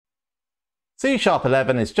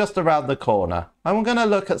C#11 is just around the corner, and we're going to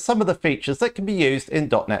look at some of the features that can be used in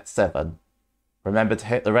 .NET 7. Remember to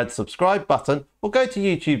hit the red subscribe button or go to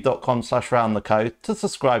youtube.com/roundthecode to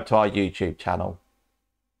subscribe to our YouTube channel.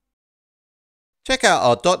 Check out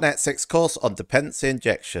our .NET 6 course on dependency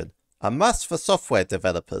injection, a must for software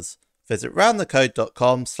developers. Visit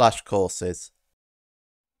roundthecode.com/courses.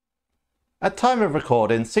 At time of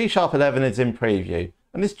recording, C#11 is in preview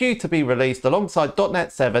and is due to be released alongside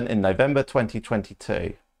 .NET 7 in November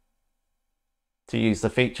 2022. To use the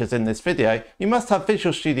features in this video, you must have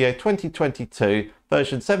Visual Studio 2022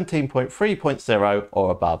 version 17.3.0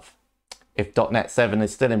 or above. If .NET 7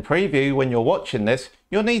 is still in preview when you're watching this,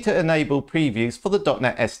 you'll need to enable previews for the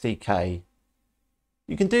 .NET SDK.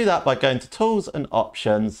 You can do that by going to Tools and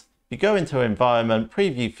Options. You go into Environment,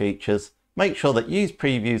 Preview Features, make sure that Use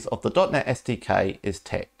Previews of the .NET SDK is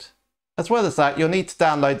ticked. As well as that, you'll need to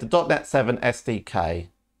download the .NET 7 SDK.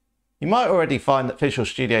 You might already find that Visual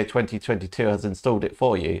Studio 2022 has installed it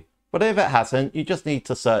for you, but if it hasn't, you just need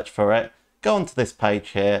to search for it, go onto this page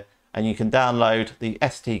here, and you can download the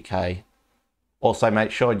SDK. Also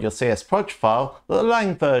make sure in your CS file that the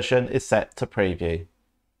lang version is set to preview.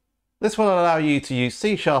 This will allow you to use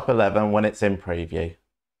C#11 when it's in preview.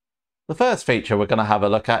 The first feature we're going to have a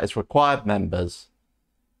look at is required members.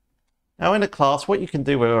 Now in a class, what you can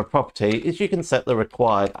do with a property is you can set the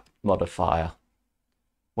required modifier.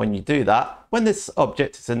 When you do that, when this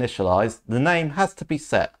object is initialized, the name has to be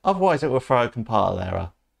set, otherwise it will throw a compile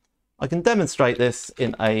error. I can demonstrate this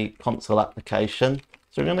in a console application.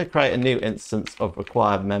 So we're going to create a new instance of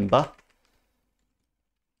required member.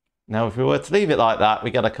 Now if we were to leave it like that,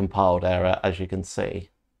 we get a compiled error, as you can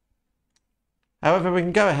see. However, we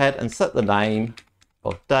can go ahead and set the name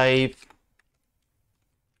of Dave,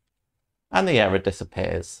 and the error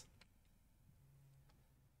disappears.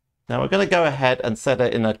 Now we're going to go ahead and set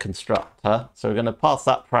it in a constructor. So we're going to pass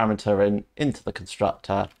that parameter into the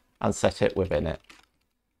constructor and set it within it.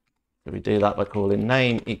 So we do that by calling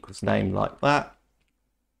name equals name like that.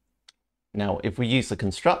 Now if we use the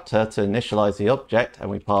constructor to initialize the object and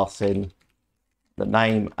we pass in the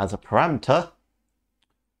name as a parameter,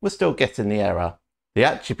 we're still getting the error. The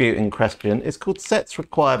attribute in question is called sets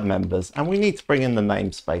required members, and we need to bring in the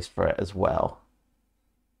namespace for it as well.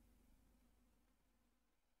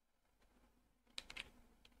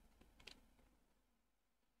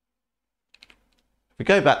 If we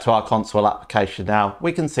go back to our console application now,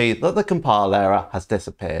 we can see that the compile error has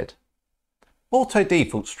disappeared. Auto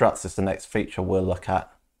default structs is the next feature we'll look at.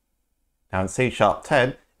 Now in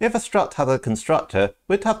C#10, if a struct has a constructor,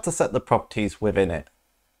 we'd have to set the properties within it.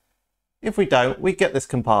 If we don't, we get this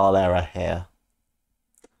compile error here.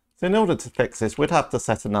 So in order to fix this, we'd have to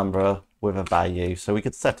set a number with a value, so we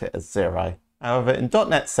could set it as 0. However, in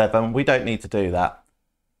 .NET 7, we don't need to do that.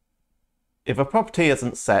 If a property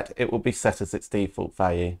isn't set, it will be set as its default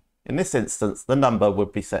value. In this instance, the number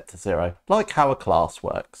would be set to 0, like how a class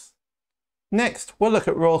works. Next, we'll look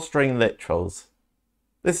at raw string literals.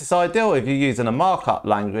 This is ideal if you're using a markup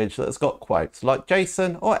language that's got quotes, like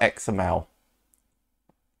JSON or XML.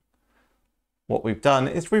 What we've done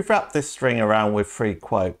is we've wrapped this string around with 3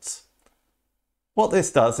 quotes. What this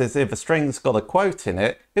does is if a string's got a quote in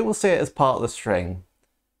it, it will see it as part of the string.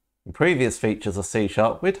 In previous features of C#,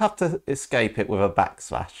 we'd have to escape it with a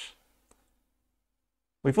backslash.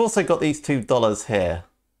 We've also got these $2 here.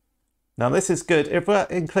 Now this is good if we're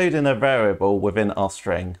including a variable within our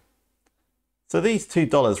string. So these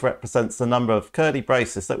 $2 represents the number of curly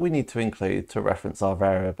braces that we need to include to reference our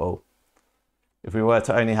variable. If we were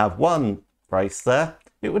to only have one brace there,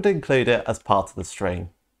 it would include it as part of the string.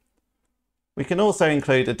 We can also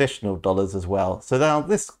include additional dollars as well, so now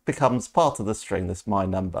this becomes part of the string, this my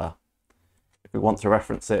number. If we want to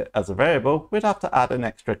reference it as a variable, we'd have to add an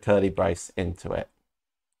extra curly brace into it.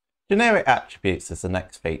 Generic attributes is the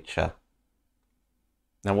next feature.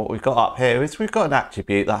 Now what we've got up here is we've got an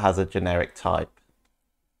attribute that has a generic type.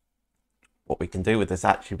 What we can do with this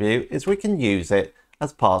attribute is we can use it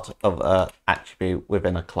as part of an attribute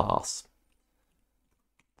within a class.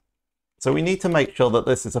 So we need to make sure that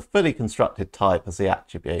this is a fully constructed type as the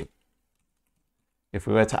attribute. If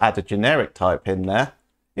we were to add a generic type in there,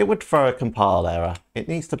 it would throw a compile error. It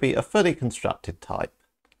needs to be a fully constructed type.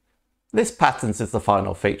 List patterns is the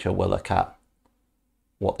final feature we'll look at.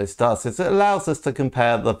 What this does is it allows us to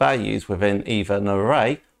compare the values within either an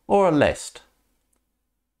array or a list.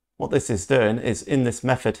 What this is doing is in this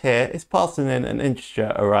method here, it's passing in an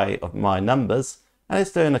integer array of my numbers, and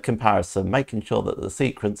it's doing a comparison, making sure that the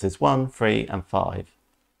sequence is 1, 3 and 5.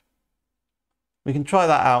 We can try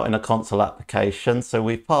that out in a console application. So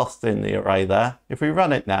we've passed in the array there. If we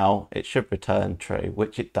run it now, it should return true,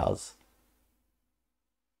 which it does.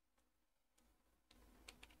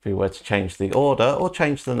 If we were to change the order or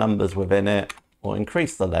change the numbers within it or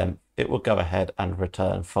increase the length, it will go ahead and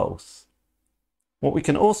return false. What we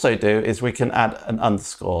can also do is we can add an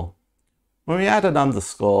underscore. When we add an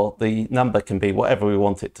underscore, the number can be whatever we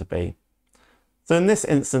want it to be. So in this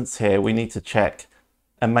instance here, we need to check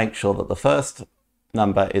and make sure that the first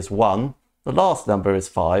number is 1, the last number is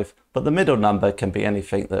 5, but the middle number can be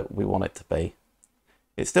anything that we want it to be.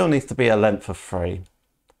 It still needs to be a length of 3.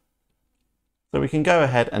 So we can go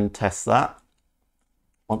ahead and test that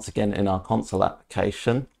once again in our console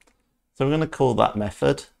application. So we're going to call that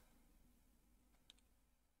method.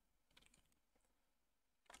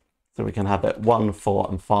 So we can have it 1, 4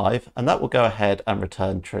 and 5, and that will go ahead and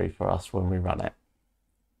return true for us when we run it.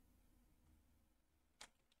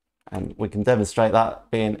 And we can demonstrate that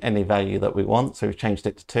being any value that we want. So we've changed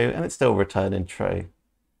it to 2 and it's still returning true.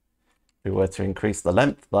 If we were to increase the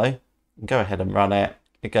length though, and go ahead and run it,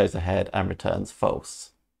 it goes ahead and returns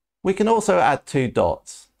false. We can also add 2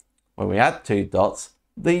 dots. When we add 2 dots,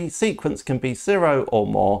 the sequence can be 0 or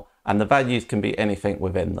more, and the values can be anything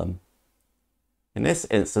within them. In this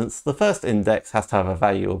instance, the first index has to have a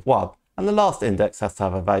value of 1 and the last index has to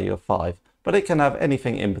have a value of 5, but it can have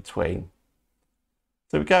anything in between.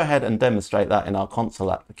 So we go ahead and demonstrate that in our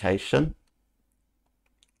console application.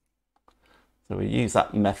 So we use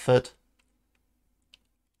that method.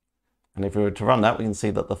 And if we were to run that, we can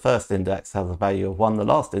see that the first index has a value of 1, the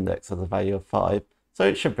last index has a value of 5, so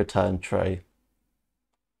it should return true.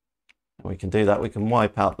 And we can do that, we can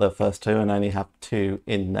wipe out the first 2 and only have 2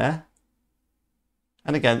 in there.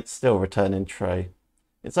 And again, still returning true.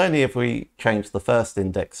 It's only if we change the first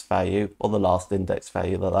index value or the last index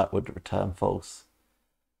value that would return false.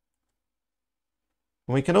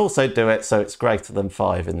 And we can also do it so it's greater than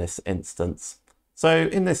 5 in this instance. So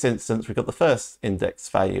in this instance, we've got the first index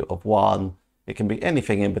value of 1. It can be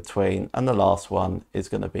anything in between, and the last one is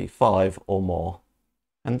going to be 5 or more.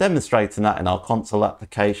 And demonstrating that in our console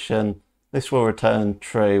application, this will return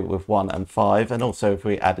true with 1 and 5. And also if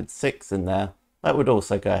we added 6 in there, that would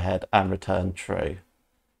also go ahead and return true.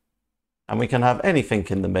 And we can have anything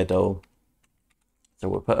in the middle. So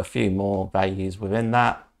we'll put a few more values within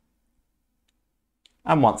that.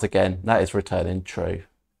 And once again, that is returning true.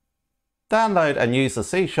 Download and use the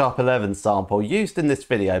C#11 sample used in this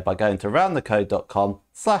video by going to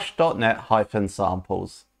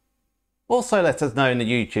roundthecode.com/.net-samples. Also let us know in the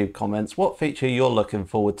YouTube comments what feature you're looking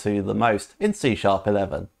forward to the most in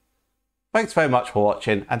C#11. Thanks very much for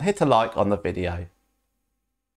watching and hit a like on the video.